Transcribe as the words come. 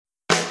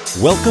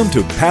Welcome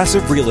to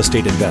Passive Real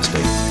Estate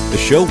Investing, the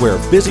show where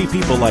busy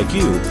people like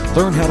you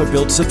learn how to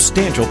build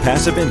substantial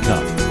passive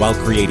income while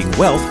creating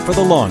wealth for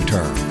the long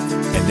term.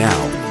 And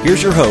now,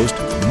 here's your host,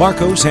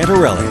 Marco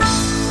Santarelli.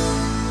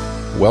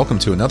 Welcome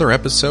to another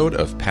episode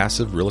of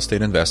Passive Real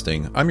Estate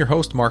Investing. I'm your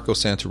host, Marco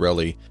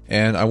Santarelli,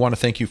 and I want to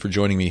thank you for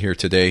joining me here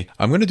today.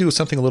 I'm going to do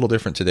something a little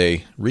different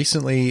today.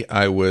 Recently,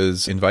 I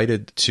was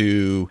invited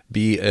to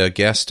be a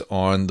guest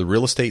on the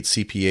Real Estate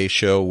CPA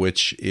show,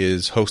 which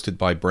is hosted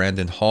by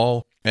Brandon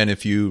Hall. And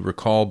if you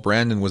recall,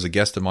 Brandon was a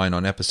guest of mine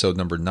on episode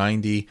number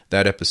 90.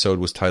 That episode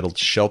was titled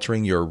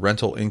Sheltering Your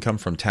Rental Income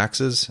from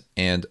Taxes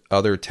and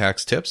Other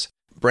Tax Tips.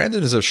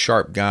 Brandon is a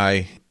sharp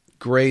guy,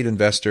 great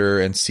investor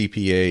and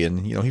CPA,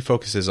 and he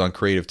focuses on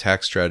creative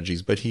tax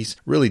strategies, but he's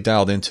really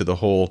dialed into the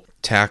whole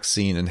tax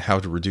scene and how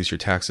to reduce your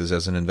taxes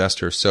as an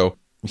investor. So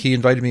he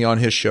invited me on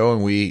his show,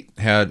 and we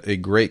had a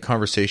great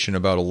conversation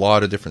about a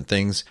lot of different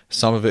things.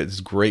 Some of it is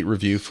great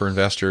review for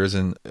investors,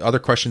 and other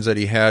questions that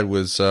he had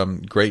was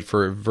great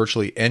for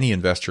virtually any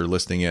investor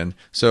listening in.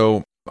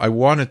 So I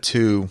wanted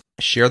to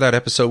share that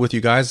episode with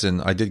you guys,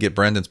 and I did get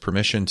Brandon's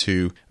permission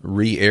to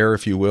re-air,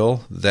 if you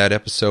will, that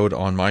episode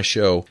on my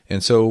show.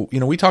 And so,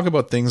 we talk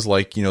about things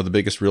like, the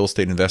biggest real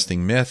estate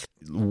investing myth,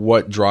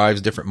 what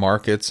drives different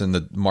markets and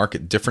the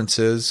market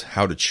differences,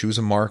 how to choose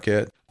a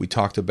market. We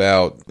talked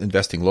about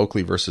investing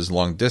locally versus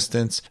long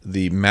distance,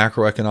 the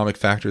macroeconomic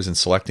factors in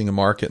selecting a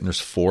market, and there's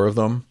 4 of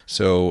them.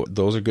 So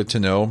those are good to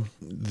know.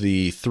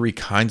 The 3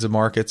 kinds of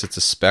markets, it's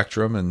a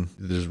spectrum, and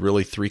there's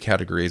really 3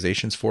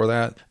 categorizations for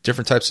that.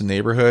 Different types of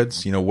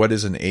neighborhoods, what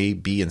is an A,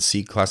 B, and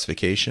C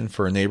classification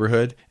for a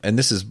neighborhood? And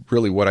this is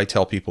really what I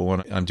tell people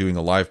when I'm doing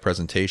a live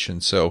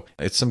presentation. So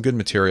it's some good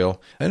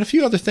material and a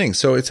few other things.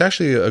 So it's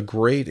actually a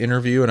great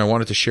interview, and I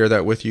wanted to share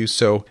that with you.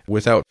 So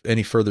without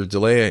any further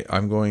delay,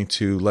 I'm going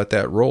to let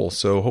that roll.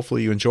 So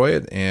hopefully you enjoy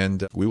it,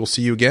 and we will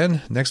see you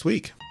again next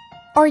week.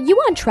 Are you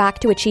on track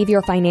to achieve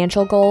your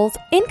financial goals?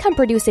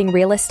 Income-producing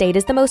real estate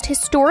is the most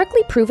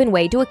historically proven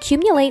way to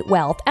accumulate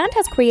wealth and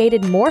has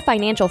created more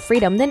financial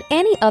freedom than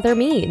any other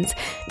means.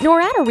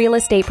 Norada Real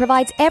Estate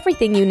provides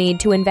everything you need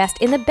to invest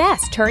in the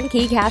best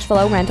turnkey cash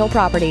flow rental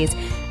properties.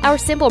 Our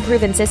simple,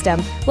 proven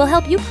system will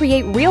help you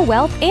create real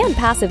wealth and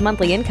passive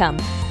monthly income.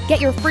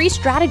 Get your free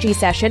strategy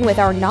session with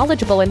our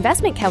knowledgeable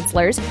investment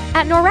counselors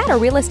at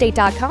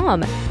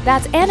noradarealestate.com.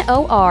 That's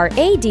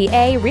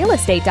NORADA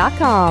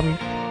realestate.com.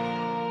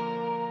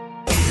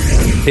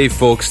 Hey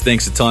folks,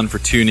 thanks a ton for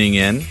tuning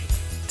in.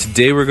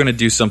 Today we're going to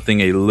do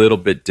something a little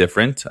bit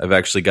different. I've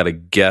actually got a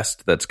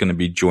guest that's going to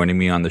be joining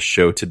me on the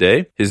show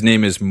today. His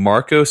name is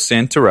Marco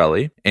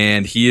Santarelli,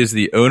 and he is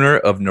the owner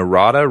of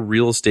Norada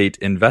Real Estate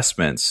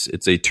Investments.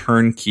 It's a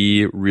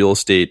turnkey real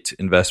estate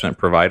investment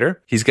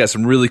provider. He's got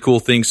some really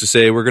cool things to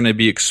say. We're going to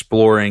be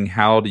exploring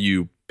how do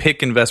you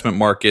pick investment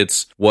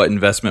markets, what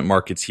investment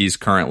markets he's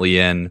currently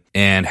in,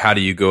 and how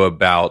do you go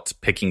about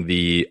picking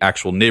the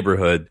actual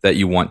neighborhood that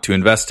you want to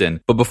invest in.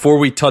 But before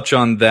we touch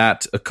on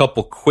that, a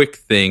couple quick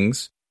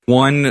things.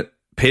 One,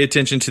 pay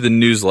attention to the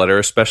newsletter,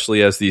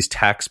 especially as these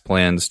tax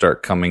plans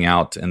start coming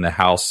out in the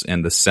House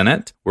and the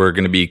Senate. We're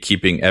going to be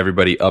keeping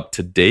everybody up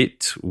to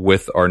date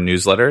with our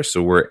newsletter.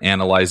 So we're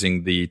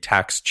analyzing the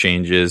tax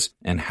changes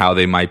and how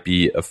they might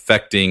be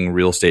affecting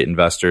real estate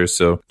investors.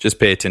 So just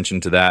pay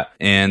attention to that.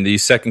 And the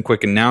second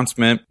quick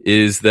announcement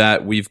is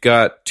that we've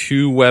got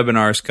 2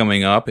 webinars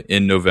coming up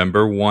in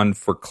November, one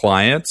for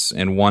clients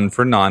and one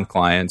for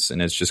non-clients.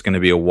 And it's just going to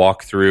be a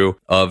walkthrough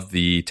of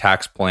the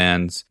tax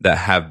plans that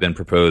have been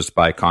proposed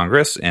by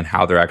Congress and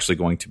how they're actually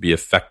going to be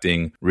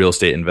affecting real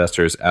estate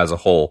investors as a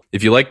whole.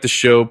 If you like the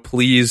show,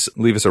 please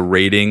leave us a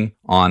rating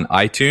on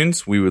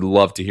iTunes. We would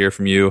love to hear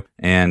from you,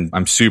 and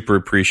I'm super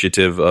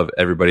appreciative of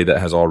everybody that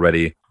has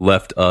already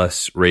left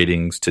us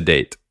ratings to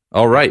date.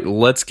 All right,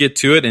 let's get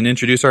to it and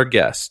introduce our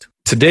guest.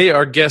 Today,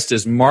 our guest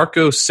is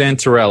Marco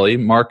Santarelli.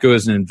 Marco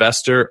is an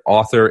investor,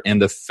 author,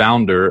 and the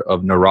founder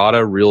of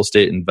Norada Real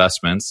Estate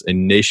Investments, a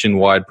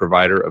nationwide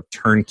provider of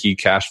turnkey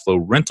cash flow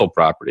rental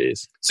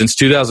properties. Since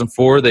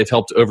 2004, they've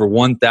helped over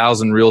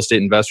 1,000 real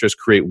estate investors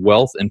create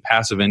wealth and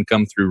passive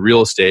income through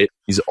real estate.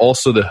 He's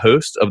also the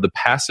host of the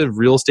Passive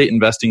Real Estate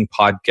Investing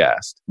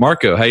podcast.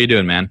 Marco, how you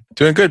doing, man?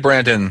 Doing good,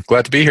 Brandon.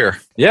 Glad to be here.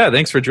 Yeah,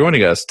 thanks for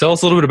joining us. Tell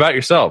us a little bit about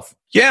yourself.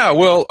 Yeah,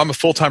 well, I'm a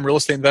full-time real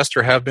estate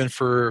investor, have been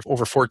for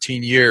over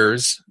 14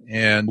 years,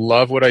 and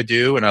love what I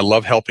do, and I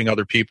love helping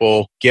other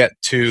people get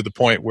to the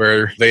point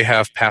where they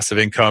have passive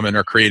income and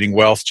are creating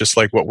wealth, just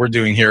like what we're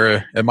doing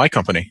here at my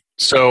company.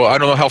 So I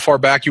don't know how far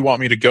back you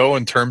want me to go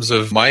in terms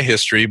of my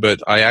history,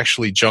 but I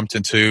actually jumped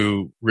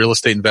into real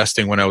estate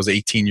investing when I was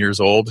 18 years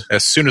old.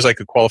 As soon as I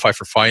could qualify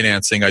for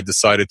financing, I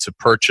decided to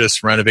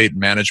purchase, renovate, and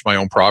manage my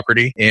own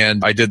property.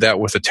 And I did that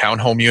with a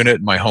townhome unit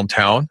in my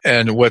hometown.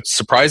 And what's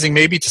surprising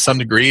maybe to some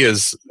degree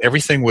is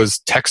everything was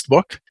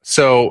textbook.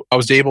 So I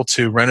was able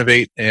to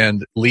renovate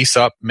and lease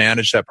up,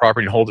 manage that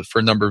property and hold it for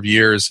a number of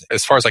years.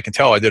 As far as I can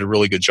tell, I did a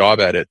really good job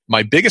at it.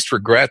 My biggest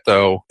regret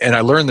though, and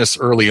I learned this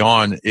early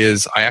on,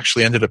 is I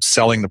actually ended up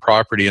selling the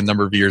property a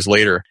number of years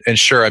later. And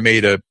sure, I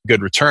made a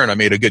good return. I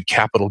made a good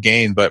capital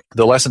gain, but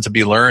the lesson to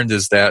be learned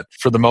is that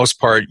for the most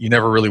part, you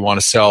never really want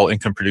to sell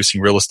income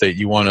producing real estate.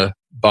 You want to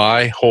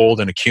buy, hold,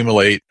 and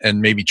accumulate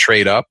and maybe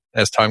trade up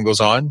as time goes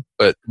on,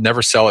 but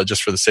never sell it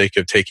just for the sake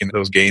of taking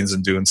those gains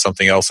and doing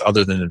something else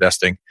other than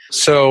investing.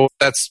 So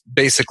that's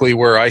basically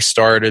where I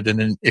started. And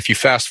then if you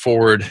fast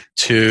forward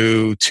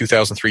to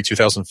 2003,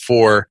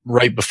 2004,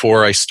 right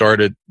before I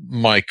started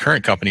my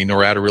current company,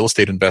 Norada Real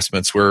Estate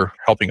Investments, we're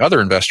helping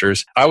other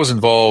investors. I was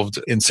involved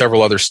in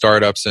several other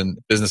startups and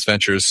business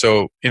ventures.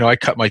 So, I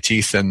cut my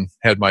teeth and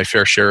had my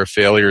fair share of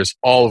failures,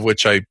 all of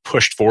which I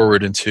pushed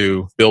forward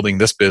into building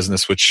this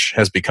business, which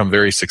has become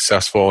very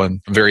successful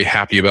and I'm very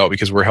happy about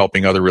because we're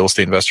helping other real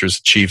estate investors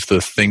achieve the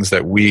things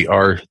that we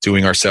are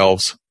doing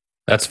ourselves.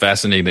 That's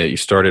fascinating that you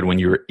started when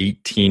you were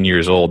 18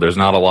 years old. There's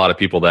not a lot of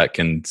people that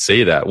can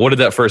say that. What did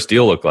that first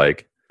deal look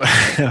like?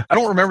 I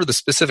don't remember the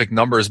specific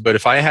numbers, but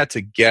if I had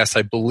to guess,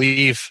 I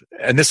believe,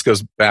 and this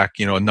goes back,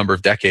 a number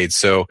of decades,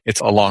 so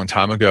it's a long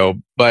time ago,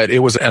 but it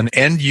was an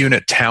end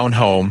unit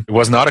townhome. It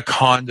was not a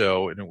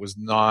condo and it was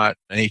not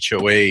an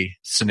HOA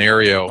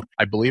scenario.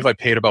 I believe I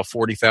paid about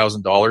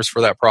 $40,000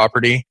 for that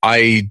property.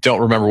 I don't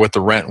remember what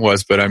the rent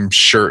was, but I'm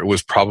sure it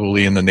was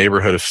probably in the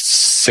neighborhood of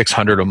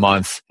 $600 a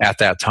month at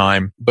that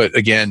time. But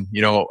again,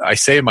 I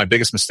say my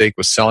biggest mistake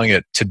was selling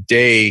it.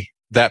 Today,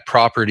 that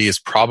property is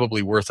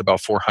probably worth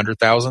about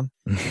 $400,000.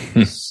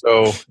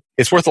 So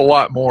it's worth a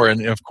lot more.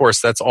 And of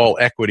course, that's all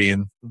equity.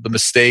 And the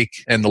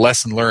mistake and the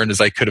lesson learned is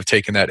I could have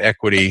taken that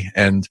equity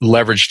and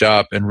leveraged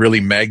up and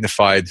really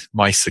magnified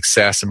my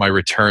success and my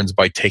returns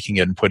by taking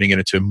it and putting it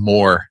into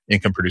more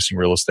income producing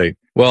real estate.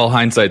 Well,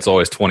 hindsight's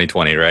always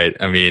 20/20, right?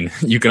 I mean,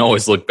 you can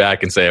always look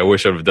back and say, I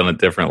wish I would have done it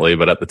differently,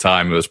 but at the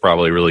time, it was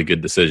probably a really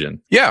good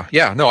decision. Yeah.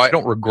 No, I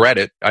don't regret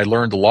it. I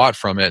learned a lot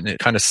from it and it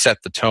kind of set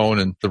the tone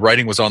and the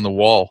writing was on the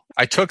wall.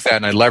 I took that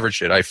and I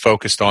leveraged it. I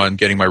focused on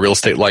getting my real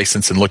estate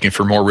license and looking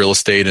for more real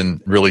estate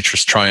and really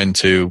just trying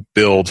to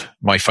build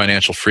my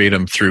financial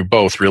freedom through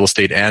both real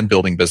estate and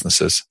building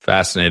businesses.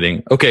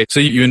 Fascinating. Okay. So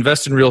you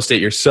invest in real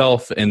estate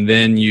yourself and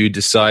then you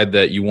decide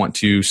that you want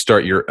to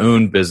start your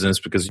own business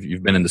because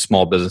you've been in the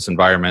small business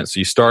environment. So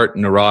you start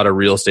Norada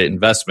Real Estate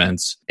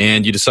Investments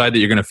and you decide that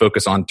you're going to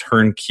focus on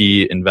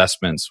turnkey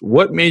investments.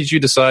 What made you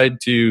decide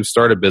to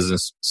start a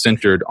business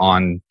centered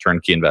on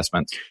turnkey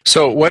investments?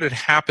 So what had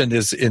happened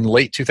is in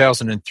late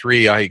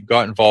 2003, I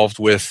got involved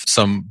with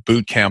some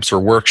boot camps or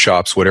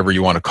workshops, whatever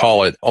you want to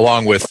call it,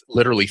 along with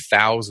literally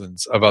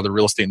thousands of other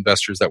real estate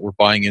investors that were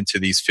buying into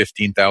these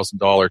 $15,000,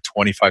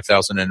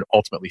 $25,000, and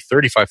ultimately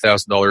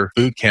 $35,000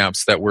 boot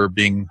camps that were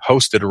being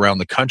hosted around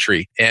the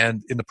country.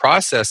 And in the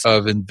process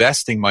of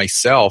investing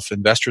myself,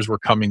 investors were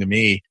coming to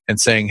me and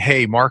saying,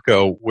 hey,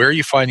 Marco, where are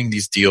you finding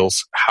these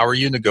deals? How are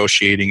you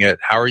negotiating it?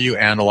 How are you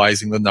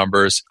analyzing the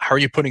numbers? How are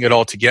you putting it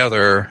all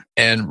together?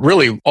 And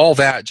really all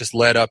that just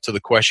led up to the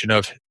question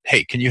of,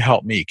 hey, can you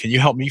help me? Can you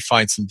help me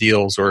find some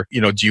deals? Or,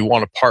 do you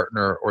want a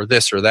partner or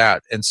this or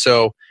that? And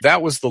so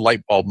that was the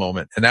light bulb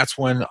moment. And that's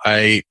when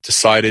I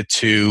decided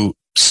to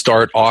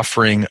start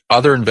offering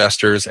other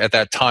investors. At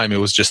that time, it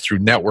was just through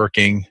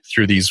networking,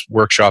 through these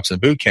workshops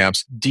and boot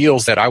camps,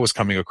 deals that I was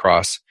coming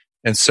across.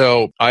 And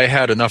so I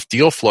had enough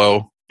deal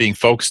flow being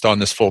focused on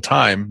this full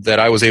time that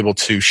I was able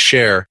to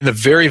share. In the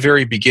very,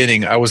 very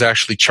beginning, I was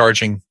actually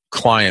charging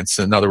clients.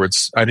 In other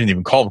words, I didn't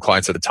even call them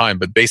clients at the time,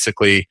 but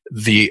basically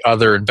the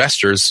other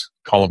investors,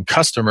 call them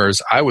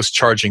customers, I was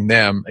charging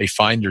them a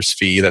finder's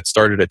fee that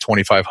started at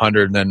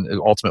 $2,500 and then it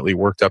ultimately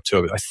worked up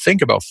to, I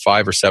think, about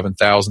 $5,000 or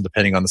 $7,000,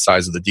 depending on the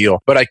size of the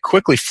deal. But I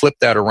quickly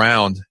flipped that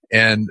around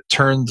and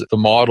turned the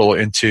model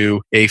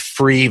into a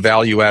free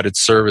value-added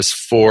service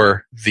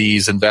for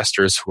these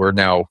investors who are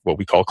now what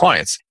we call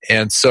clients.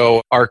 And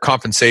so our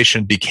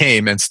compensation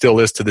became, and still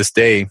is to this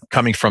day,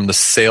 coming from the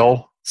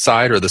sale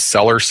side or the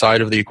seller side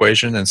of the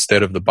equation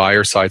instead of the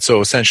buyer side. So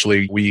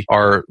essentially, we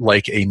are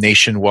like a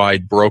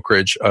nationwide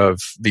brokerage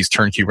of these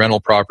turnkey rental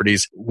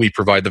properties. We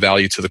provide the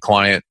value to the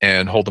client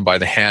and hold them by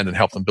the hand and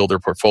help them build their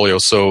portfolio.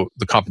 So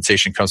the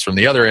compensation comes from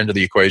the other end of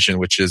the equation,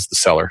 which is the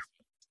seller.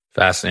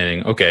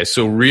 Fascinating. Okay.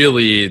 So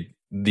really,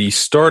 the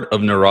start of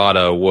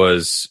Norada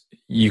was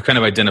you kind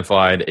of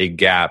identified a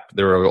gap.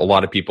 There were a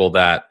lot of people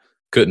that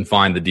couldn't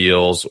find the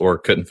deals or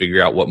couldn't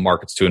figure out what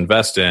markets to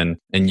invest in.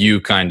 And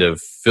you kind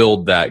of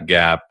filled that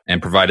gap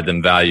and provided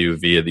them value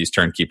via these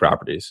turnkey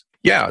properties.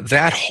 Yeah,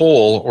 that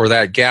hole or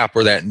that gap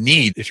or that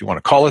need, if you want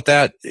to call it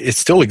that, it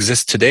still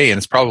exists today. And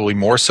it's probably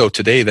more so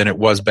today than it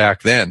was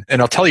back then.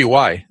 And I'll tell you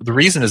why. The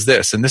reason is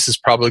this, and this is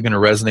probably going to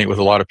resonate with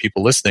a lot of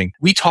people listening.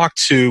 We talk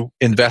to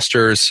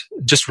investors,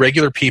 just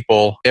regular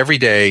people every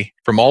day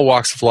from all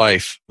walks of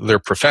life. They're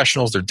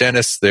professionals, they're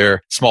dentists,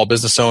 they're small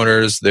business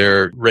owners,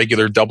 they're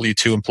regular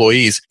W-2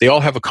 employees. They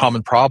all have a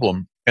common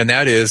problem, and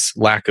that is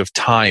lack of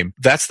time.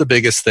 That's the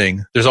biggest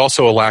thing. There's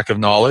also a lack of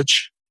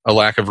knowledge, a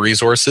lack of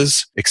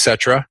resources,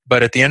 etc.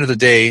 But at the end of the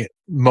day,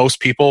 most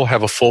people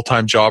have a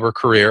full-time job or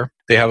career.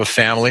 They have a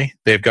family.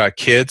 They've got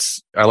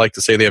kids. I like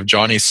to say they have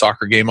Johnny's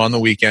soccer game on the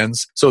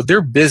weekends. So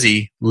they're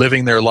busy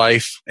living their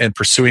life and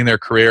pursuing their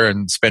career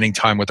and spending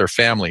time with their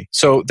family.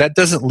 So that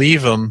doesn't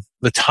leave them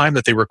the time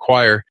that they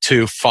require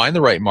to find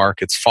the right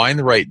markets, find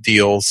the right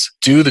deals,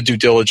 do the due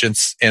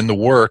diligence and the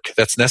work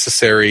that's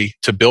necessary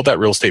to build that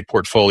real estate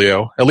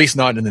portfolio, at least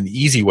not in an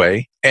easy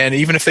way. And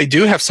even if they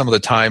do have some of the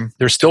time,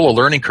 there's still a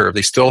learning curve.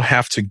 They still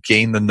have to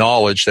gain the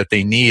knowledge that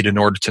they need in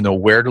order to know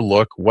where to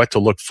look, what to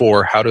look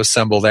for, how to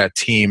assemble that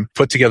team,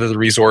 put together the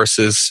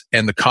resources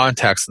and the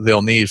contacts that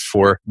they'll need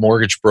for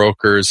mortgage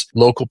brokers,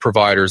 local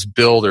providers,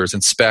 builders,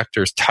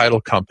 inspectors,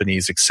 title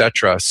companies,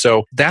 etc.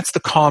 So that's the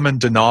common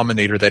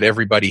denominator that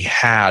everybody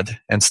had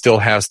and still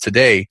has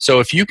today. So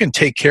if you can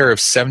take care of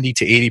 70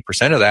 to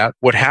 80% of that,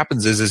 what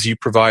happens is you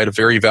provide a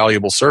very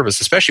valuable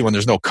service, especially when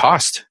there's no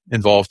cost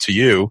involved to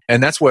you.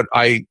 And that's what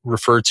I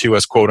refer to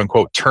as quote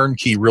unquote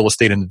turnkey real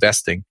estate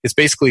investing. It's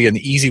basically an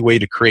easy way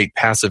to create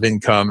passive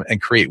income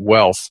and create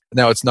wealth.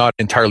 Now, it's not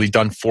entirely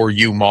done for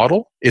you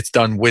model. It's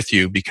done with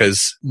you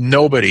because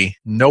nobody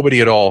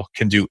at all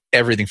can do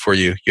everything for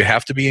you. You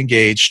have to be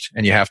engaged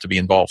and you have to be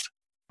involved.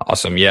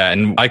 Awesome. Yeah.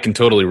 And I can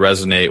totally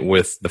resonate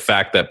with the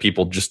fact that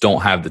people just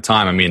don't have the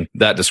time. I mean,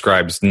 that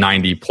describes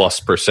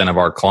 90+% of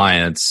our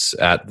clients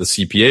at the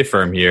CPA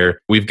firm here.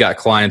 We've got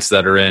clients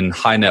that are in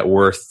high net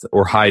worth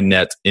or high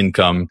net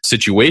income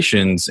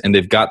situations, and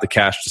they've got the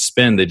cash to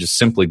spend. They just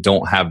simply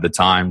don't have the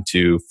time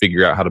to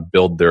figure out how to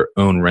build their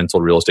own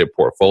rental real estate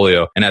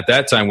portfolio. And at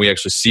that time, we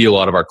actually see a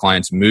lot of our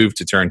clients move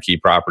to turnkey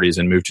properties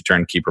and move to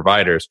turnkey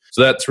providers.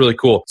 So that's really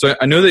cool. So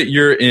I know that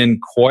you're in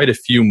quite a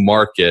few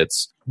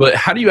markets. But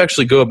how do you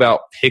actually go about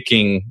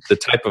picking the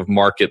type of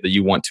market that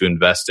you want to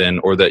invest in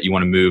or that you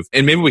want to move?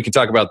 And maybe we can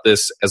talk about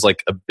this as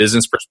like a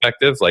business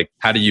perspective. Like,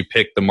 how do you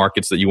pick the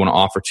markets that you want to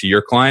offer to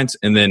your clients?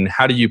 And then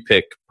how do you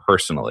pick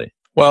personally?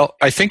 Well,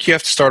 I think you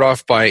have to start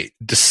off by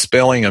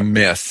dispelling a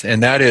myth,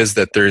 and that is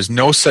that there is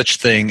no such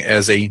thing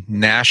as a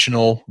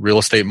national real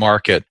estate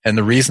market. And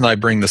the reason I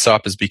bring this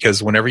up is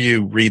because whenever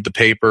you read the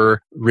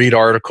paper, read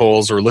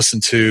articles, or listen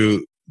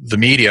to the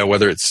media,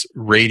 whether it's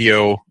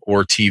radio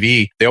or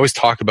TV, they always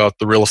talk about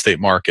the real estate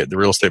market. The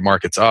real estate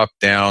market's up,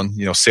 down,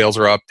 sales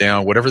are up,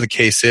 down, whatever the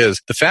case is.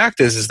 The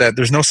fact is that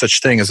there's no such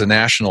thing as a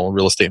national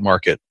real estate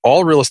market.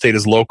 All real estate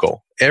is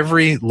local.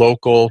 Every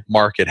local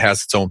market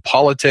has its own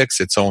politics,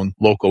 its own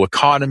local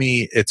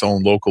economy, its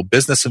own local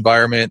business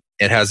environment.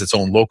 It has its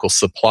own local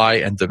supply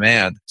and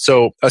demand.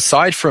 So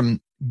aside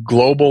from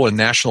global and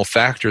national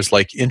factors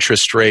like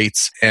interest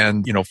rates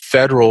and,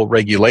 federal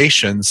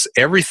regulations,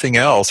 everything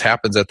else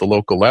happens at the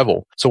local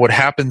level. So what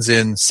happens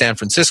in San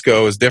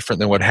Francisco is different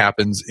than what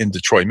happens in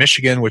Detroit,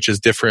 Michigan, which is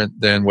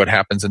different than what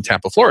happens in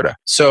Tampa, Florida.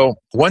 So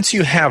once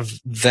you have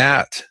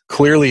that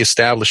clearly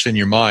established in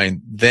your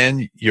mind,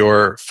 then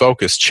your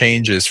focus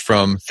changes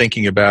from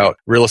thinking about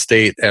real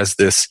estate as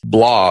this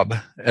blob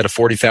at a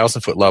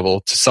 40,000 foot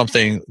level to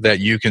something that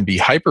you can be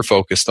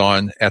hyper-focused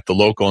on at the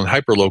local and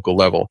hyper-local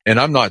level. And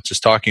I'm not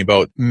just talking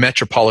about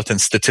metropolitan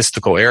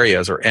statistical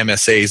areas or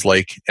MSAs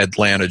like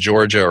Atlanta,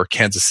 Georgia, or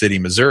Kansas City,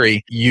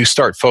 Missouri. You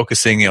start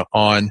focusing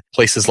on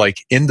places like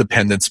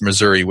Independence,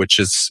 Missouri, which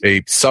is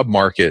a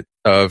submarket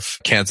of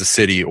Kansas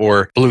City,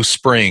 or Blue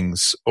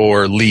Springs,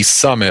 or Lee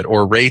Summit,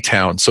 or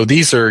Raytown. So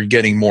these are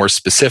getting more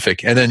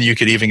specific. And then you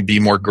could even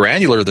be more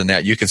granular than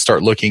that. You can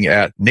start looking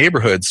at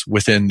neighborhoods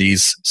within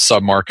these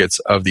submarkets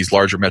of these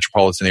larger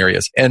metropolitan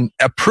areas. And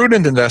a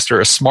prudent investor,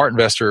 a smart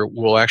investor,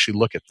 will actually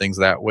look at things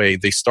that way.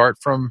 They start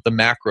from the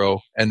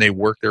macro and they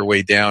work their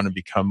way down and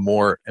become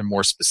more and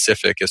more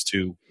specific as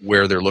to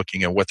where they're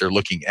looking and what they're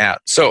looking at.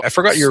 So I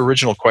forgot your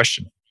original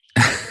question.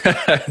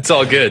 It's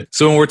all good.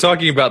 So when we're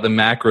talking about the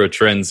macro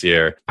trends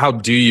here, how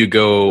do you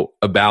go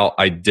about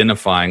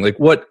identifying, like,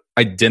 what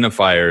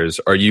identifiers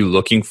are you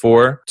looking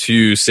for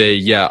to say,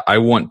 yeah, I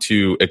want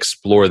to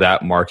explore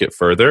that market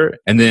further,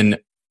 and then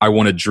I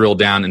want to drill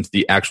down into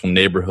the actual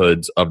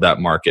neighborhoods of that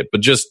market?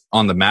 But just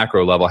on the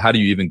macro level, how do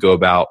you even go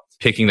about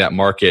picking that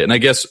market? And I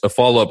guess a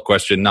follow-up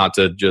question, not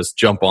to just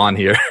jump on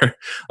here,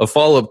 a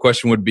follow-up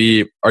question would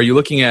be, are you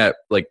looking at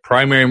like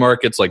primary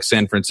markets like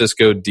San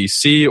Francisco,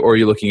 DC, or are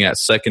you looking at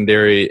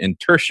secondary and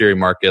tertiary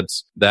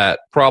markets that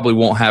probably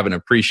won't have an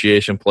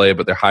appreciation play,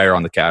 but they're higher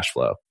on the cash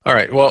flow? All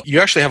right. Well, you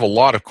actually have a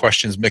lot of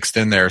questions mixed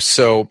in there.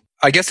 So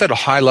I guess at a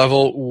high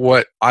level,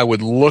 what I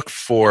would look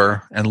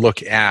for and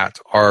look at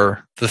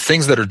are the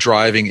things that are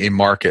driving a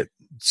market.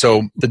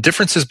 So the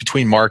differences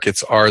between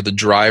markets are the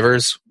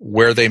drivers,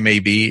 where they may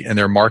be in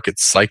their market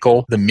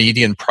cycle, the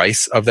median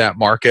price of that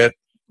market,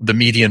 the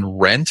median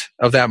rent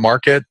of that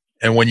market.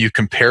 And when you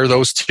compare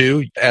those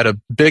two at a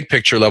big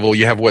picture level,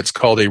 you have what's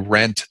called a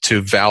rent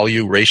to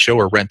value ratio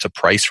or rent to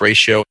price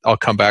ratio. I'll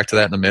come back to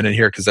that in a minute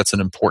here because that's an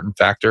important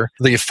factor.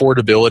 The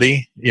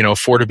affordability,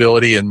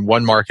 affordability in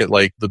one market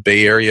like the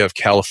Bay Area of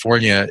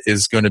California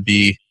is going to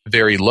be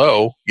very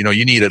low.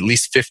 You need at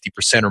least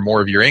 50% or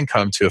more of your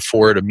income to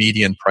afford a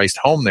median priced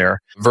home there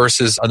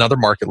versus another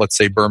market, let's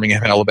say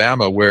Birmingham,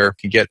 Alabama, where you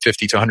can get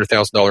 $50,000 to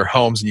 $100,000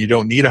 homes and you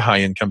don't need a high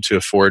income to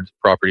afford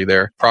property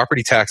there.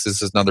 Property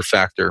taxes is another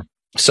factor.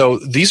 So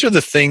these are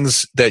the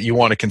things that you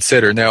want to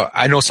consider. Now,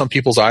 I know some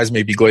people's eyes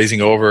may be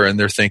glazing over and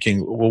they're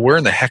thinking, well, where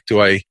in the heck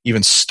do I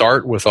even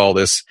start with all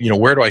this?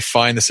 Where do I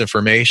find this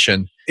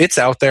information? It's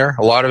out there.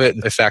 A lot of it,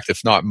 in fact,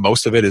 if not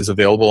most of it, is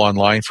available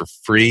online for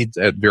free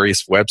at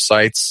various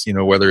websites,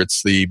 whether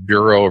it's the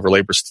Bureau of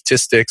Labor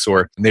Statistics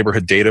or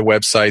neighborhood data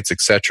websites,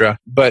 etc.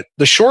 But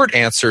the short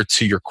answer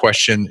to your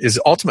question is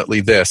ultimately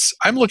this.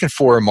 I'm looking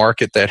for a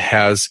market that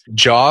has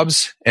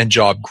jobs and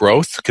job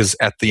growth, because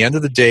at the end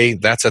of the day,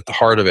 that's at the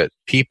heart of it.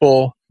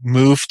 People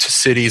move to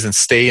cities and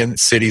stay in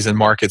cities and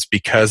markets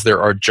because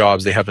there are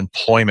jobs, they have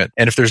employment.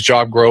 And if there's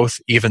job growth,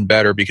 even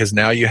better, because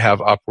now you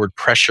have upward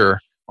pressure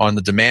on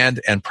the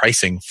demand and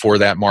pricing for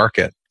that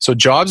market. So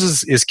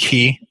jobs is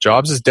key.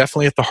 Jobs is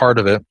definitely at the heart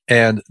of it.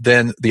 And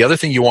then the other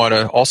thing you want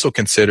to also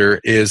consider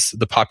is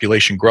the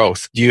population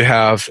growth. Do you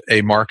have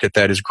a market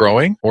that is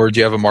growing, or do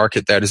you have a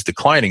market that is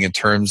declining in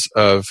terms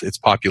of its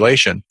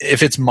population?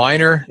 If it's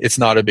minor, it's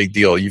not a big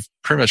deal. You're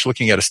pretty much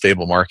looking at a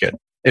stable market.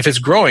 If it's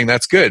growing,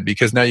 that's good,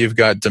 because now you've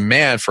got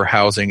demand for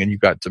housing and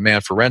you've got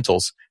demand for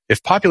rentals.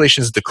 If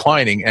population is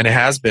declining, and it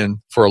has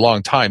been for a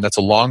long time, that's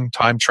a long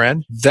time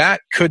trend,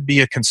 that could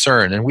be a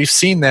concern. And we've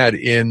seen that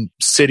in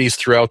cities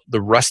throughout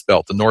the Rust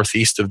Belt, the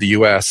northeast of the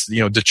U.S.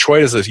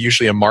 Detroit is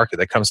usually a market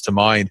that comes to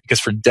mind, because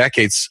for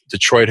decades,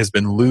 Detroit has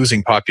been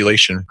losing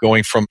population,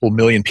 going from 1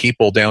 million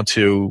people down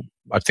to,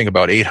 I think,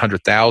 about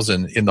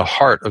 800,000 in the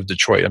heart of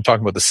Detroit. I'm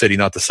talking about the city,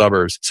 not the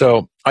suburbs.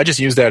 So I just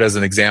use that as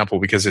an example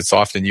because it's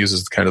often used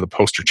as kind of the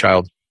poster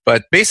child.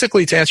 But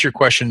basically, to answer your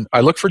question, I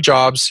look for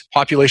jobs,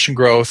 population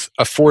growth,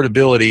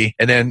 affordability,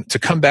 and then to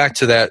come back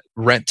to that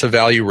rent to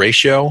value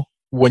ratio.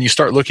 When you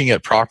start looking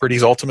at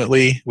properties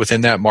ultimately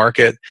within that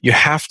market, you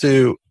have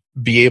to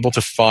be able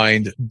to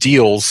find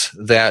deals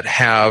that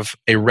have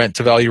a rent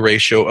to value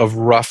ratio of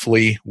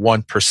roughly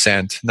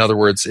 1%. In other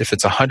words, if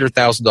it's a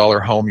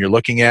 $100,000 home you're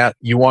looking at,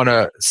 you want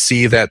to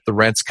see that the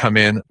rents come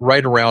in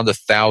right around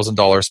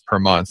 $1,000 per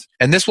month.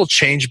 And this will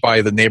change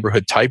by the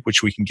neighborhood type,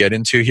 which we can get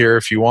into here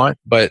if you want.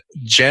 But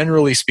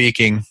generally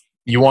speaking,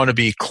 you want to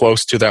be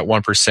close to that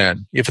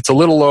 1%. If it's a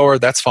little lower,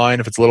 that's fine.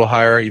 If it's a little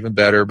higher, even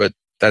better. But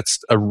that's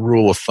a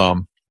rule of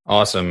thumb.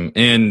 Awesome.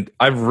 And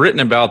I've written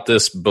about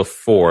this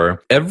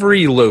before.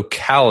 Every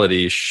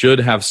locality should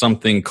have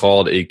something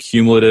called a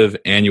cumulative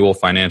annual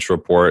financial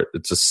report.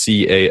 It's a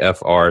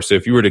CAFR. So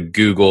if you were to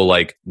Google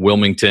like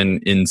Wilmington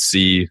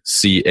NC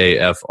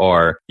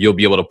CAFR, you'll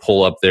be able to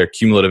pull up their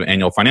cumulative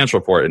annual financial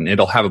report, and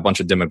it'll have a bunch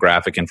of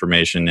demographic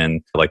information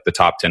and like the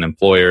top 10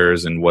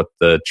 employers and what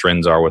the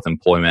trends are with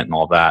employment and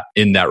all that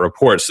in that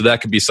report. So that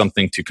could be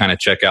something to kind of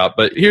check out.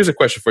 But here's a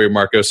question for you,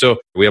 Marco. So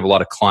we have a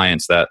lot of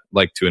clients that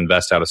like to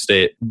invest out of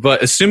state.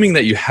 But assuming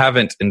that you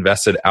haven't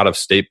invested out of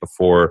state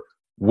before,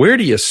 where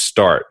do you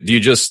start? Do you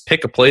just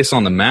pick a place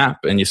on the map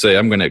and you say,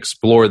 I'm going to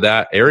explore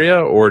that area?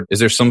 Or is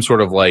there some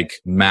sort of like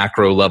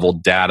macro level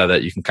data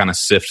that you can kind of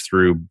sift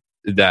through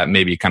that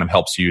maybe kind of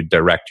helps you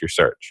direct your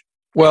search?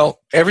 Well,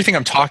 everything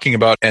I'm talking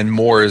about and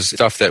more is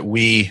stuff that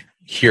we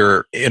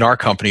here in our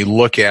company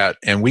look at,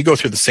 and we go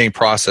through the same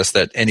process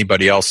that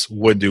anybody else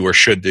would do or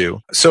should do.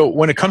 So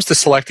when it comes to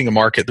selecting a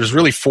market, there's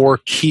really 4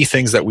 key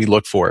things that we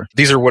look for.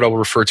 These are what I'll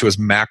refer to as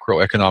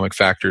macroeconomic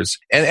factors.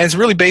 And it's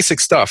really basic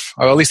stuff.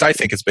 Or at least I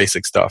think it's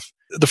basic stuff.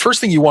 The first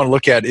thing you want to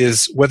look at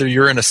is whether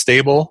you're in a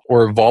stable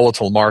or a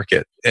volatile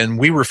market. And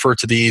we refer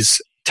to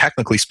these,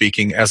 technically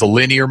speaking, as a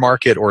linear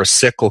market or a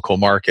cyclical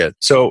market.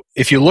 So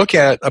if you look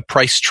at a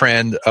price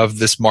trend of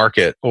this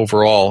market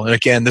overall, and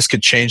again, this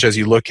could change as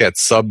you look at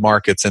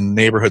sub-markets and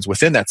neighborhoods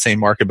within that same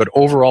market, but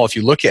overall, if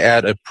you look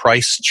at a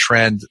price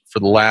trend for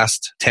the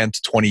last 10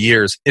 to 20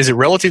 years, is it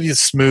relatively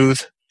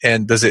smooth?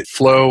 And does it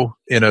flow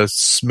in a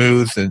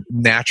smooth and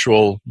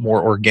natural,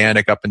 more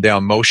organic up and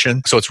down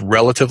motion? So it's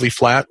relatively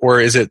flat, or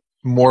is it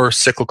more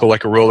cyclical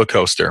like a roller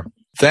coaster?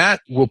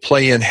 That will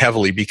play in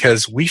heavily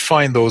because we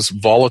find those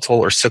volatile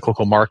or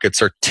cyclical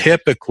markets are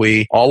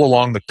typically all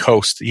along the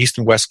coast, the east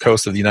and west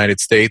coast of the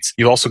United States.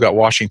 You've also got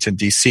Washington,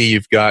 D.C.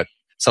 You've got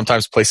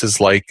sometimes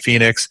places like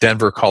Phoenix,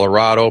 Denver,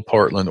 Colorado,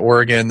 Portland,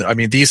 Oregon. I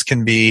mean, these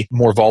can be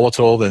more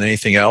volatile than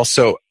anything else.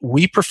 So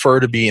we prefer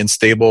to be in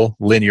stable,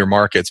 linear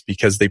markets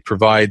because they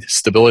provide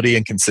stability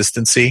and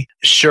consistency.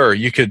 Sure,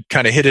 you could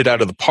kind of hit it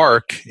out of the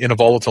park in a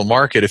volatile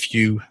market. If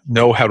you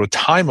know how to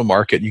time a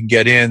market, you can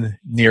get in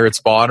near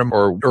its bottom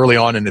or early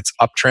on in its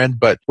uptrend.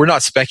 But we're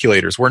not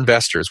speculators. We're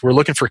investors. We're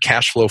looking for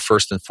cash flow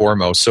first and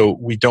foremost. So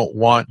we don't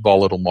want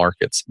volatile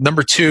markets.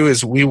 Number 2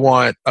 is we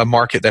want a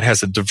market that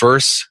has a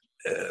diverse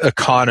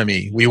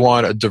economy. We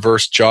want a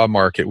diverse job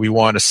market. We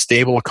want a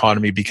stable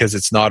economy because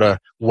it's not a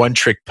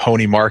one-trick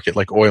pony market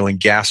like oil and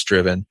gas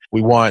driven.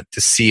 We want to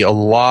see a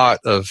lot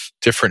of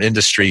different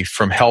industry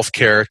from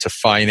healthcare to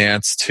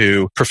finance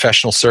to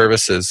professional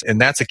services. And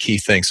that's a key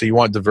thing. So you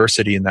want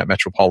diversity in that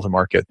metropolitan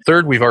market.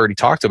 Third, we've already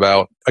talked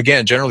about,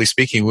 again, generally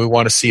speaking, we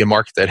want to see a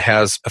market that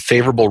has a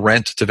favorable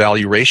rent to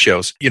value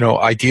ratios.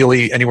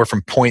 Ideally anywhere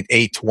from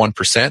 0.8 to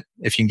 1%.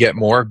 If you can get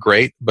more,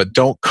 great, but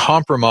don't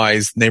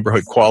compromise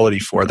neighborhood quality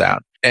for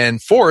that.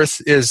 And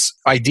fourth is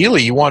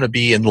ideally you want to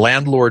be in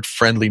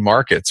landlord-friendly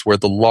markets where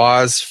the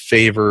laws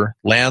favor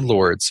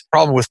landlords.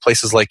 Problem with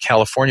places like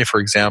California, for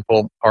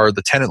example, are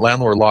the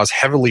tenant-landlord laws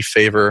heavily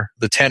favor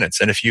the tenants.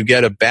 And if you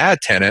get a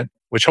bad tenant,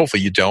 which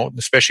hopefully you don't,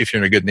 especially if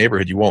you're in a good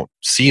neighborhood, you won't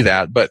see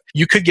that. But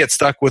you could get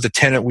stuck with a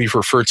tenant we've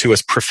referred to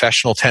as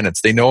professional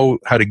tenants. They know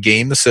how to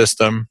game the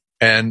system,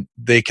 and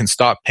they can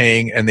stop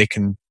paying and they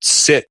can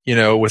sit,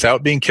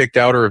 without being kicked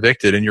out or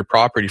evicted in your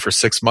property for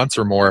 6 months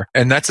or more.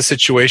 And that's a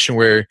situation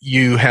where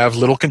you have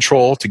little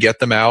control to get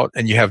them out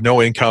and you have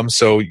no income.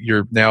 So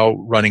you're now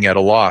running at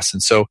a loss.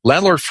 And so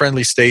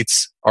landlord-friendly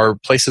states are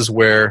places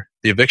where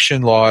the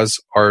eviction laws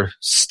are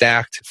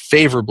stacked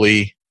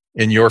favorably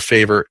in your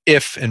favor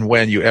if and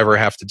when you ever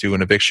have to do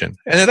an eviction.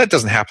 And that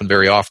doesn't happen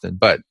very often,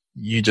 but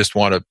you just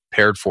want to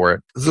prepared for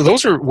it. So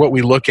those are what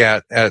we look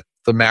at the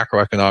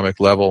macroeconomic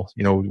level.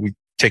 We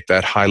take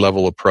that high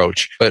level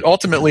approach. But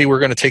ultimately, we're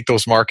going to take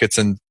those markets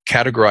and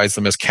categorize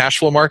them as cash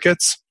flow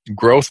markets,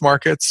 growth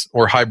markets,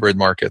 or hybrid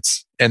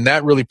markets. And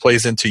that really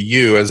plays into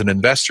you as an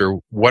investor.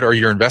 What are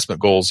your investment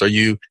goals? Are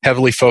you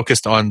heavily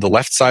focused on the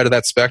left side of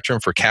that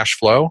spectrum for cash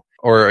flow?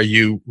 Or are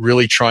you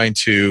really trying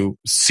to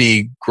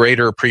see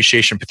greater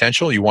appreciation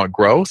potential? You want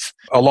growth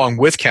along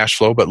with cash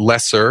flow, but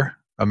lesser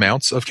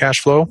amounts of cash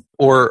flow?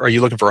 Or are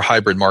you looking for a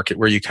hybrid market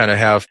where you kind of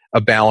have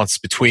a balance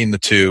between the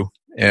two?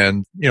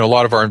 And, a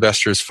lot of our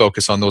investors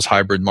focus on those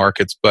hybrid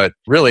markets, but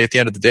really at the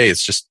end of the day,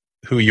 it's just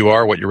who you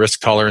are, what your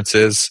risk tolerance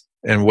is,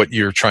 and what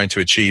you're trying to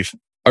achieve.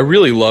 I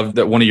really love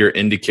that one of your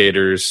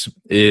indicators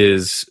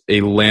is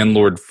a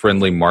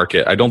landlord-friendly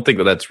market. I don't think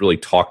that that's really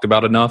talked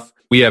about enough.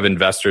 We have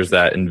investors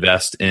that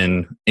invest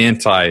in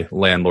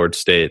anti-landlord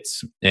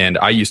states. And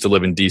I used to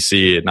live in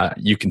DC, and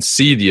you can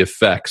see the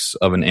effects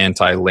of an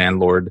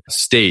anti-landlord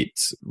state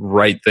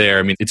right there.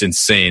 I mean, it's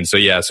insane. So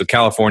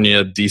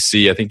California,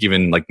 DC, I think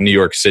even like New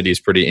York City is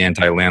pretty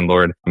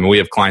anti-landlord. I mean, we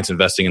have clients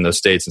investing in those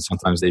states, and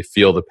sometimes they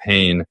feel the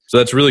pain. So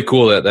that's really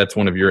cool that that's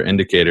one of your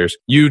indicators.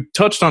 You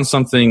touched on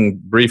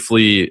something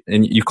briefly,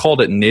 and you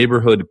called it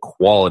neighborhood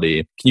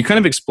quality. Can you kind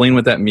of explain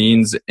what that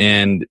means,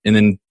 and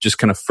then just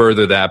kind of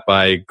further that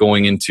by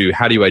going into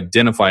how do you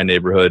identify a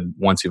neighborhood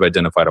once you've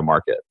identified a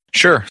market?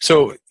 Sure.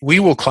 So we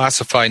will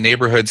classify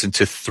neighborhoods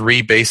into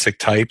three basic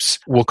types.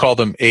 We'll call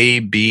them A,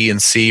 B,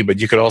 and C, but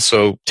you could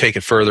also take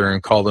it further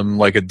and call them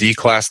like a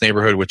D-class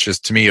neighborhood, which is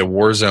to me a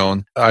war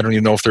zone. I don't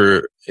even know if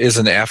there is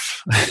an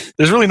F.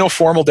 There's really no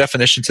formal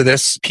definition to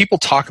this. People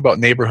talk about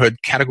neighborhood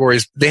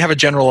categories. They have a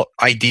general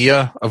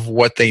idea of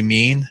what they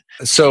mean.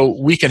 So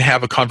we can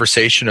have a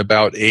conversation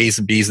about A's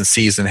and B's and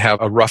C's and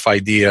have a rough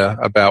idea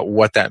about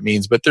what that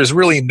means. But there's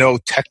really no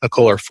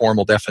technical or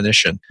formal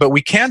definition. But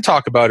we can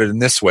talk about it in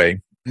this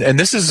way. And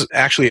this is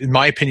actually, in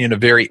my opinion, a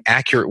very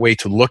accurate way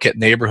to look at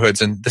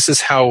neighborhoods. And this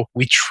is how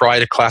we try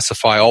to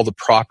classify all the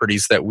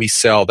properties that we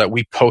sell, that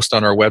we post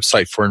on our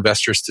website for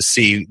investors to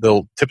see.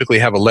 They'll typically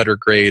have a letter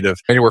grade of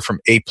anywhere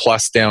from A+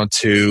 down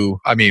to,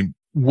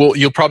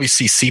 you'll probably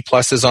see C+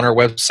 on our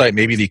website,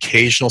 maybe the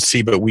occasional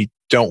C, but we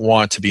don't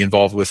want to be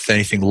involved with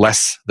anything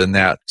less than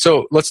that.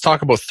 So let's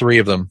talk about three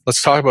of them.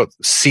 Let's talk about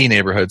C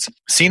neighborhoods.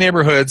 C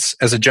neighborhoods,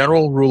 as a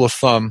general rule of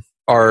thumb,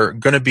 are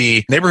going to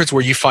be neighborhoods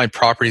where you find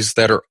properties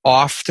that are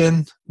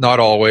often, not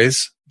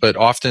always, but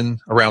often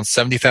around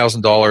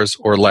 $70,000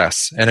 or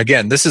less. And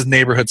again, this is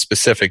neighborhood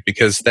specific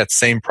because that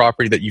same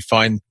property that you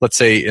find, let's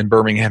say in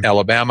Birmingham,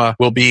 Alabama,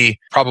 will be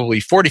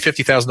probably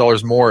 $40,000,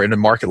 $50,000 more in a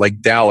market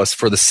like Dallas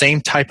for the same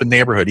type of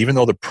neighborhood, even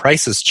though the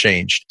price has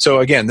changed. So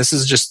again, this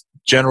is just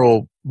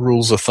general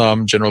rules of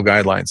thumb, general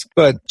guidelines,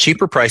 but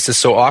cheaper prices.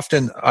 So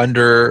often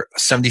under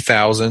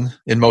 70,000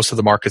 in most of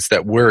the markets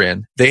that we're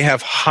in, they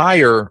have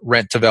higher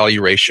rent to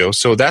value ratio.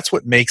 So that's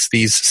what makes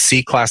these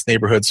C-class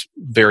neighborhoods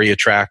very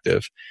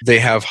attractive. They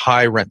have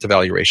high rent to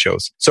value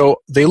ratios. So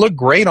they look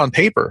great on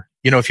paper.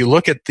 If you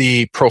look at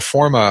the pro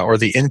forma or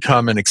the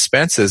income and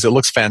expenses, it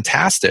looks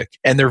fantastic.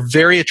 And they're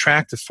very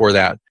attractive for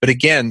that. But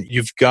again,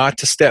 you've got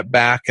to step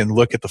back and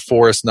look at the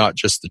forest, not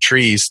just the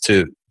trees,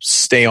 to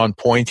stay on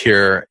point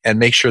here and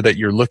make sure that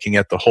you're looking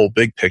at the whole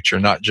big picture,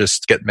 not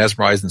just get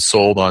mesmerized and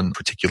sold on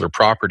particular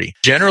property.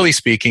 Generally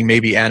speaking,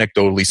 maybe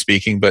anecdotally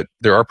speaking, but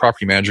there are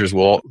property managers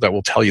that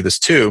will tell you this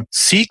too.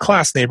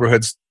 C-class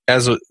neighborhoods,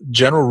 as a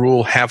general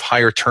rule, have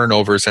higher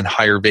turnovers and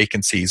higher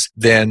vacancies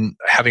than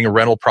having a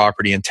rental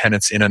property and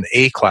tenants in an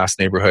A-class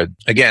neighborhood.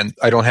 Again,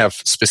 I don't have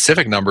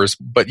specific numbers,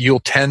 but you'll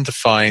tend to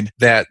find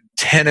that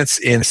tenants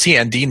in C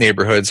and D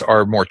neighborhoods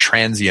are more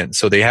transient.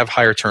 So they have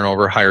higher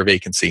turnover, higher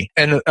vacancy.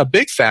 And a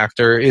big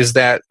factor is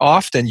that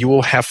often you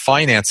will have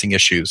financing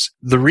issues.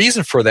 The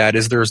reason for that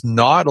is there's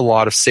not a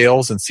lot of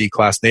sales in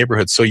C-class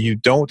neighborhoods. So you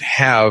don't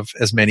have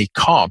as many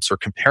comps or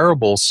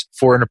comparables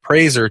for an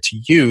appraiser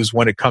to use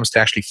when it comes to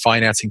actually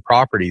financing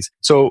properties.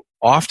 So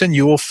often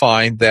you will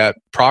find that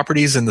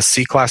properties in the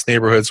C-class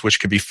neighborhoods,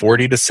 which could be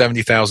 $40,000 to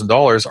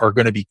 $70,000, are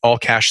going to be all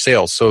cash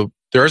sales. So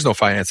there is no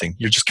financing.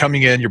 You're just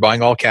coming in, you're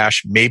buying all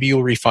cash. Maybe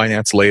you'll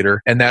refinance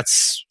later, and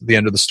that's the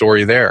end of the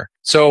story there.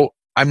 So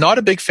I'm not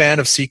a big fan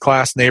of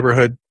C-class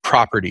neighborhood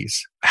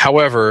properties.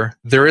 However,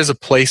 there is a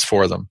place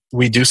for them.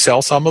 We do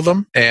sell some of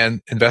them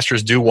and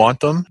investors do want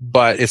them,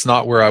 but it's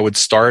not where I would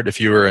start if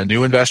you were a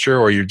new investor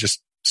or you're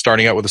just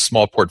starting out with a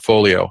small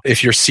portfolio.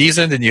 If you're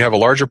seasoned and you have a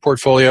larger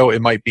portfolio,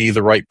 it might be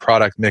the right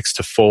product mix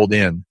to fold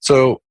in.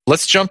 So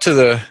let's jump to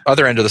the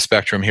other end of the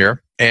spectrum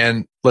here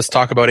and let's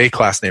talk about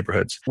A-class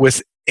neighborhoods.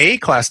 With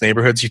A-class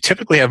neighborhoods, you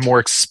typically have more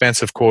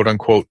expensive quote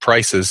unquote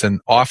prices. And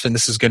often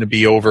this is going to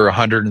be over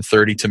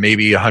 130 to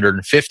maybe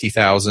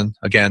 150,000.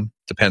 Again,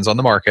 depends on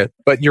the market,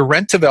 but your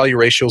rent to value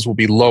ratios will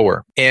be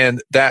lower.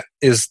 And that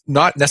is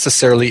not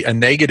necessarily a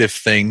negative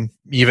thing,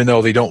 even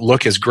though they don't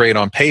look as great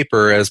on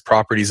paper as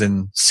properties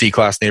in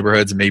C-class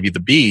neighborhoods and maybe the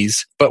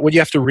Bs. But what you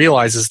have to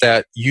realize is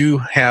that you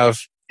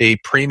have a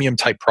premium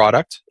type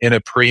product in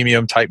a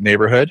premium type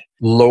neighborhood,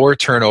 lower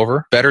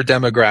turnover, better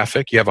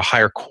demographic. You have a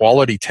higher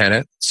quality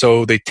tenant,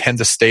 so they tend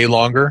to stay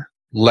longer,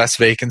 less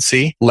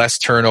vacancy, less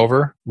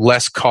turnover,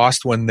 less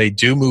cost when they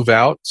do move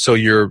out. So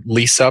your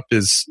lease up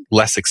is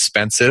less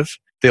expensive.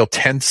 They'll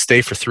tend to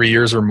stay for 3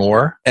 years or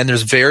more. And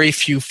there's very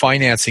few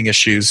financing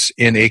issues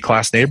in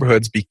A-class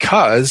neighborhoods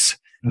because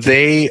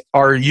they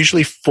are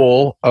usually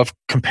full of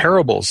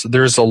comparables.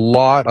 There's a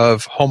lot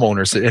of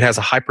homeowners. It has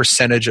a high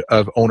percentage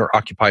of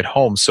owner-occupied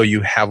homes, so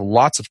you have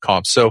lots of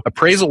comps. So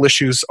appraisal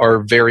issues are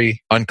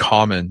very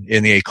uncommon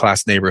in the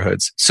A-class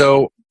neighborhoods.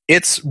 So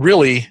it's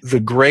really the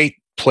great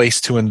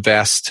place to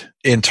invest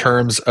in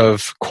terms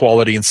of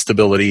quality and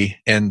stability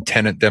and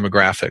tenant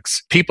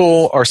demographics.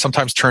 People are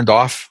sometimes turned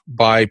off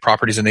by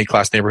properties in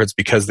A-class neighborhoods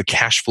because the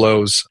cash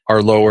flows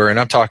are lower. And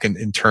I'm talking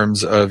in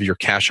terms of your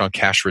cash on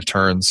cash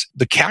returns.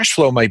 The cash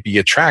flow might be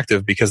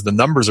attractive because the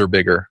numbers are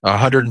bigger. A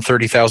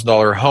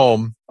 $130,000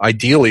 home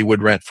ideally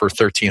would rent for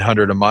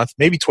 $1,300 a month,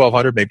 maybe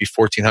 $1,200, maybe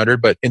 $1,400.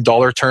 But in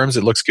dollar terms,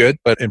 it looks good.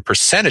 But in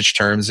percentage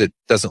terms, it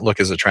doesn't look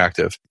as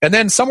attractive. And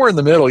then somewhere in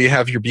the middle, you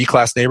have your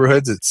B-class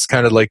neighborhoods. It's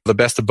kind of like the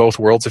best of both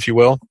worlds, if you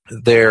will.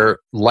 They're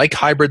like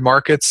hybrid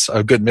markets,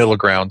 a good middle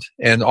ground.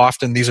 And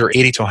often these are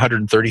 $80,000 to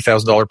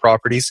 $130,000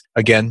 properties.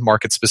 Again,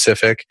 market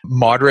specific.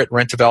 Moderate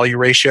rent to value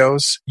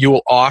ratios. You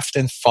will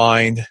often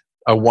find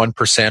a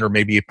 1% or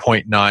maybe a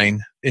 0.9.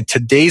 In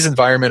today's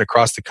environment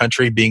across the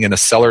country, being in a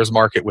seller's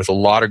market with a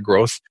lot of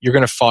growth, you're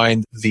going to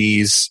find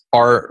these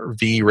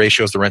RV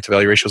ratios, the rent to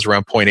value ratios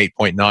around 0.8,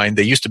 0.9.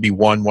 They used to be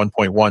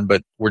 1.1,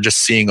 but we're just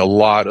seeing a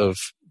lot of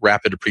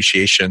rapid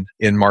appreciation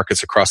in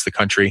markets across the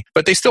country.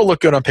 But they still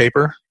look good on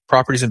paper.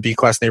 Properties in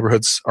B-class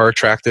neighborhoods are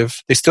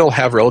attractive. They still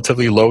have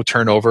relatively low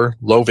turnover,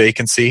 low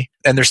vacancy,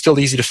 and they're still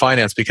easy to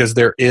finance because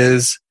there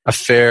is a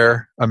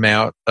fair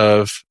amount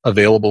of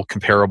available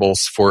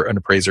comparables for an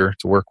appraiser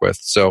to work with.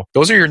 So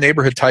those are your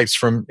neighborhood types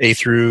from A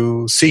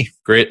through C.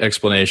 Great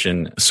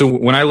explanation. So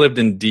when I lived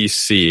in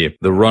DC,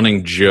 the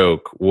running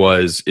joke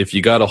was if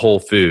you got a Whole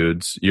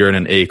Foods, you're in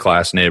an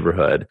A-class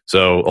neighborhood.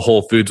 So a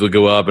Whole Foods would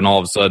go up and all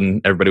of a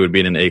sudden everybody would be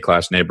in an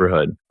A-class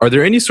neighborhood. Are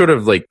there any sort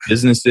of like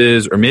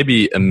businesses or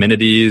maybe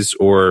amenities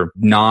or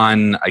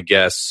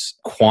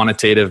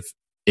quantitative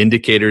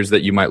indicators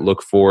that you might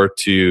look for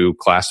to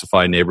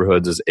classify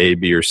neighborhoods as A,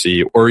 B, or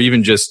C, or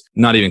even just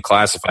not even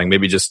classifying,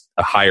 maybe just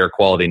a higher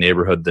quality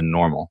neighborhood than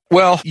normal?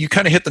 Well, you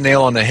kind of hit the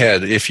nail on the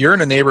head. If you're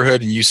in a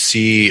neighborhood and you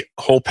see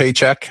Whole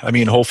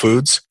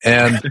Foods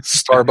and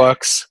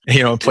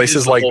Starbucks,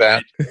 places like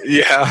that.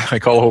 Yeah, I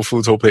call Whole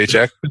Foods Whole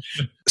Paycheck.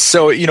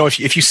 So,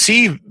 if you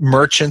see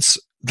merchants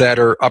that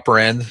are upper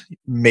end,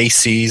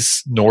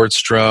 Macy's,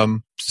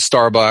 Nordstrom,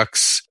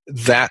 Starbucks,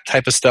 that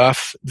type of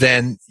stuff,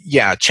 then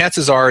yeah,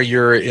 chances are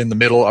you're in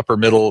the upper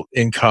middle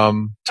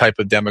income type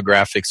of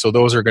demographic. So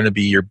those are going to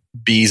be your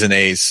B's and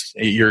A's.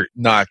 You're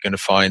not going to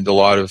find a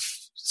lot of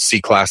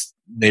C-class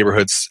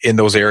neighborhoods in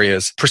those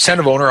areas. Percent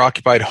of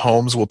owner-occupied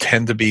homes will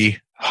tend to be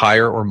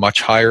higher or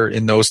much higher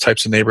in those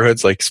types of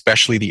neighborhoods, like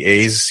especially the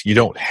A's. You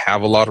don't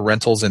have a lot of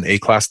rentals in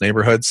A-class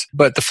neighborhoods.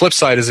 But the flip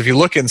side is if you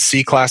look in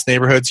C-class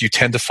neighborhoods, you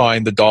tend to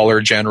find the Dollar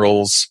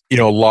Generals,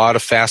 a lot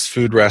of fast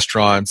food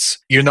restaurants.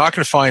 You're not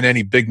going to find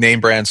any big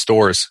name brand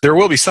stores. There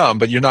will be some,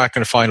 but you're not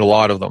going to find a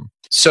lot of them.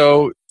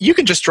 So you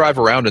can just drive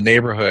around a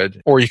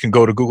neighborhood, or you can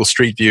go to Google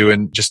Street View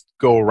and just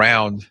go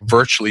around,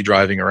 virtually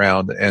driving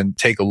around, and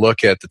take a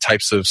look at the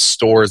types of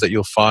stores that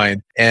you'll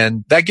find.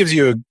 And that gives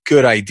you a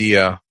good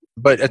idea.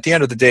 But at the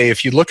end of the day,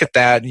 if you look at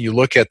that and you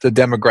look at the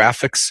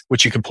demographics,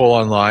 which you can pull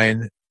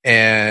online,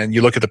 and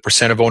you look at the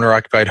percent of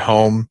owner-occupied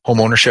home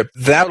ownership,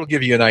 that will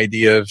give you an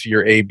idea of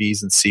your A,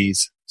 B's, and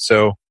C's.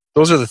 So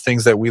those are the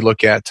things that we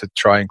look at to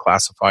try and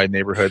classify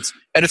neighborhoods.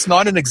 And it's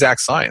not an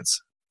exact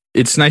science.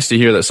 It's nice to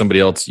hear that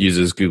somebody else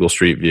uses Google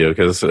Street View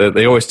because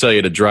they always tell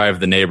you to drive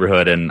the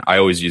neighborhood, and I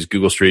always use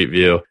Google Street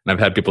View. And I've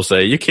had people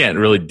say, you can't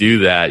really do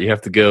that. You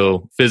have to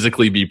go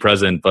physically be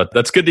present, but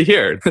that's good to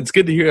hear. It's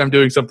good to hear I'm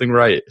doing something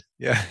right.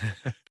 Yeah.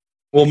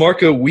 Well,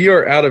 Marco, we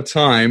are out of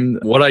time.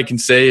 What I can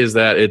say is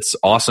that it's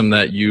awesome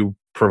that you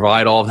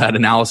provide all of that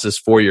analysis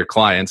for your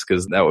clients,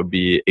 because that would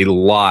be a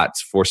lot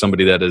for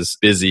somebody that is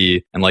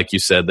busy. And like you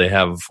said, they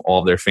have all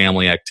of their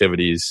family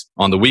activities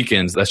on the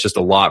weekends. That's just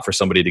a lot for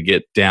somebody to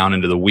get down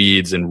into the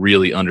weeds and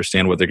really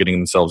understand what they're getting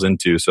themselves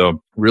into.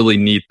 So really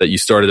neat that you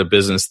started a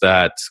business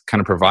that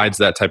kind of provides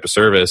that type of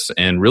service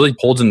and really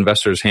holds an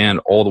investor's hand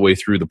all the way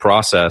through the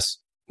process.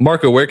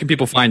 Marco, where can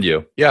people find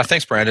you? Yeah,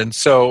 thanks, Brandon.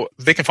 So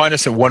they can find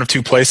us at one of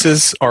two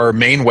places. Our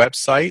main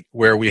website,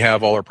 where we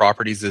have all our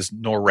properties, is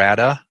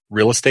Norada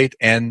Real Estate,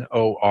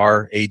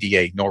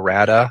 Norada,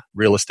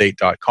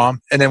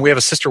 noradarealestate.com. And then we have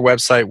a sister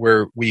website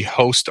where we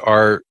host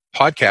our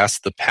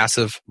podcast, the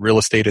Passive Real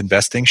Estate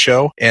Investing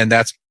Show, and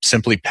that's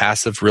simply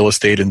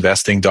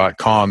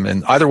passiverealestateinvesting.com.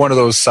 And either one of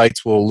those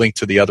sites will link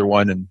to the other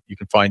one, and you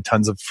can find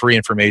tons of free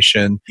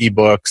information,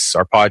 ebooks,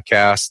 our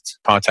podcast,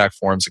 contact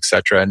forms,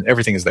 etc., and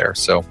everything is there.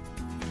 So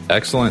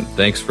excellent.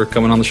 Thanks for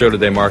coming on the show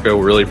today, Marco.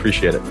 We really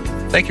appreciate it.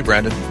 Thank you,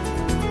 Brandon.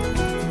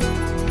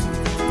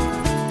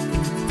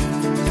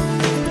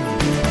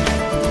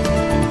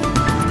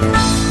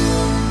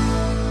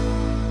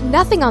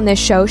 Nothing on this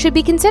show should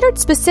be considered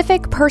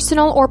specific,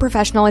 personal, or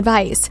professional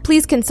advice.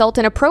 Please consult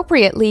an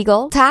appropriate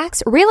legal,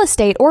 tax, real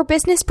estate, or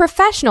business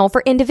professional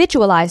for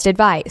individualized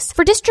advice.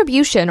 For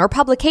distribution or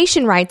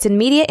publication rights in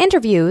media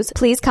interviews,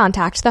 please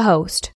contact the host.